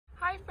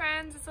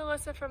friends, it's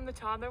Alyssa from the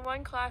Toddler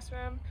 1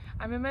 classroom.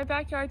 I'm in my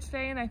backyard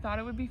today and I thought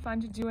it would be fun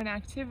to do an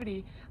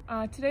activity.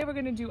 Today we're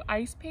going to do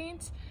ice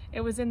paint.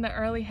 It was in the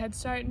early Head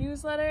Start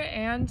newsletter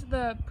and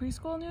the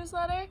preschool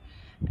newsletter.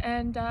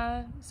 And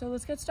so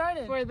let's get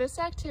started. For this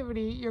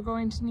activity, you're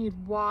going to need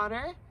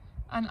water,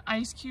 an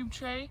ice cube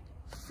tray,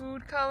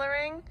 food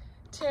coloring,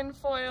 tin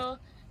foil,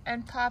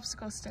 and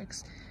popsicle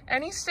sticks.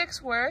 Any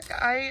sticks work.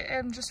 I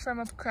am just from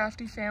a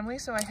crafty family,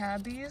 so I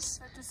had these.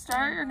 To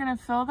start, you're gonna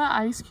fill the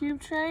ice cube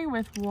tray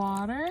with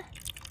water.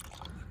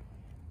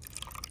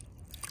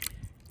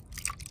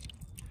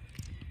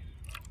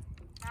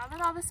 Now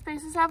that all the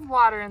spaces have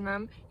water in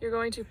them, you're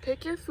going to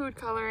pick your food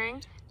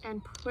coloring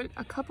and put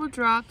a couple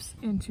drops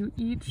into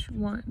each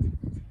one.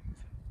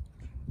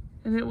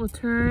 And it will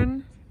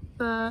turn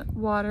the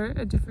water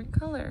a different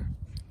color.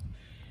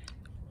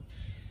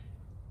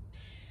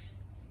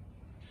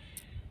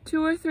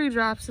 2 or 3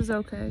 drops is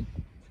okay.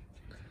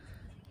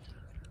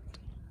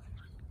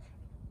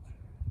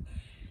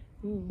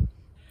 Ooh.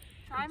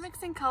 Try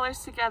mixing colors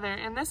together.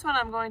 In this one,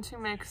 I'm going to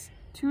mix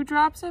 2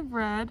 drops of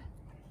red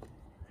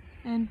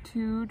and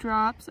 2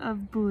 drops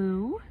of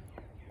blue.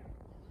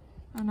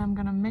 And I'm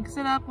gonna mix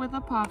it up with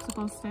a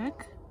popsicle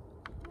stick.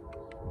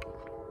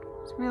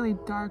 It's really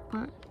dark,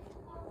 but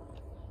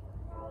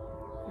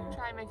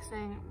try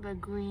mixing the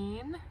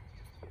green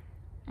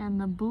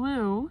and the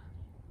blue.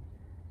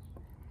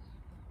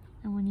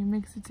 And when you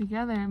mix it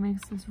together, it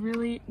makes this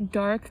really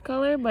dark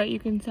color, but you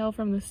can tell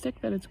from the stick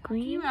that it's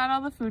green. You add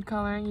all the food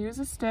coloring, use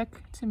a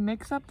stick to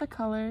mix up the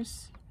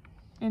colors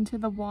into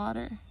the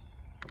water.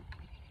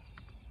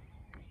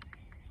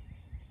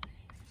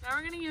 Now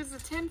we're gonna use the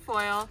tin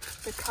foil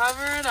to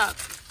cover it up.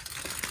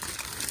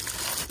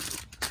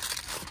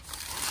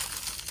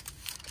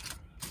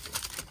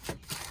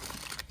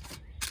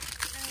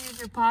 You're gonna use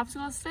your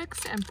popsicle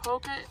sticks and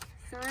poke it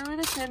through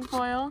the tin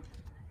foil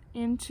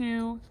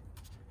into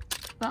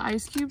the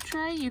ice cube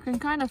tray. You can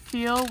kind of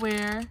feel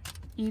where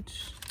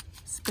each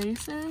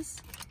space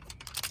is.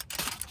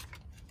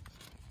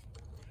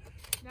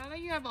 Now that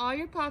you have all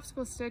your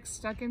popsicle sticks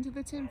stuck into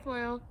the tin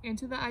foil,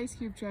 into the ice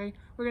cube tray,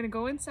 we're gonna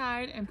go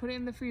inside and put it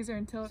in the freezer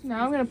until it freezes.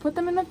 Now I'm gonna put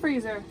them in the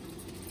freezer.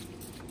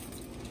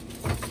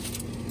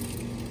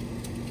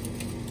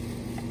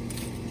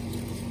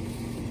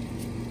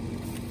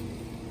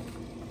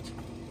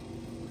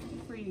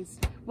 Freeze.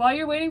 While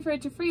you're waiting for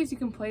it to freeze, you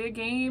can play a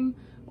game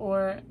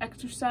or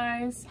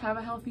exercise, have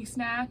a healthy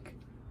snack.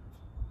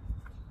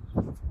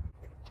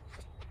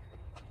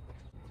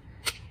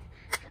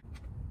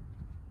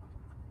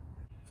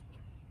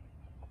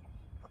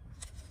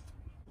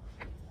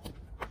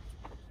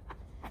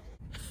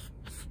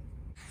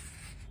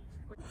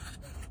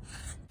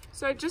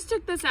 So I just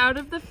took this out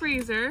of the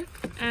freezer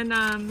and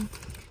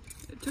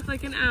it took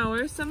like an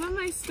hour. Some of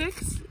my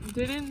sticks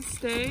didn't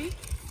stay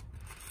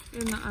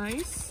in the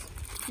ice.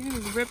 You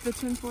can just rip the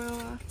tin foil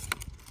off.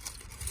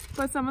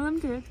 But some of them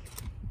did.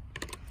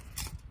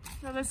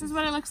 So this is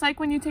what it looks like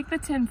when you take the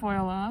tin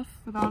foil off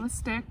with all the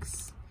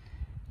sticks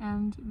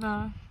and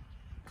the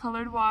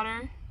colored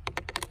water.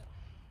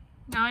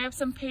 Now I have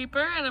some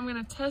paper and I'm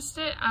gonna test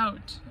it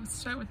out. Let's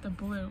start with the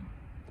blue.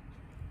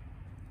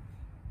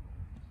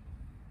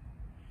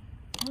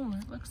 Oh,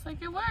 it looks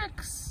like it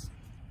works.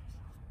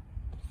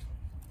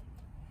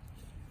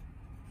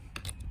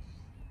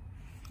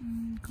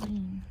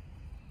 Green.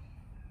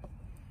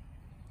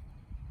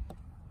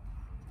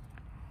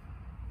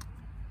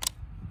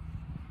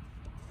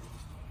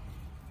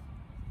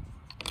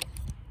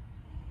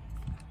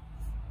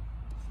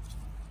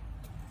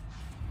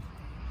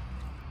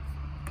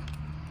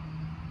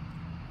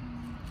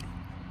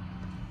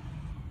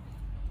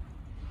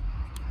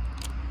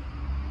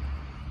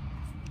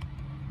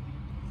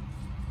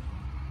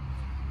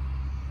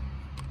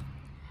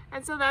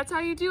 And so that's how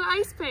you do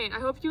ice paint. I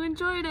hope you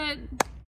enjoyed it.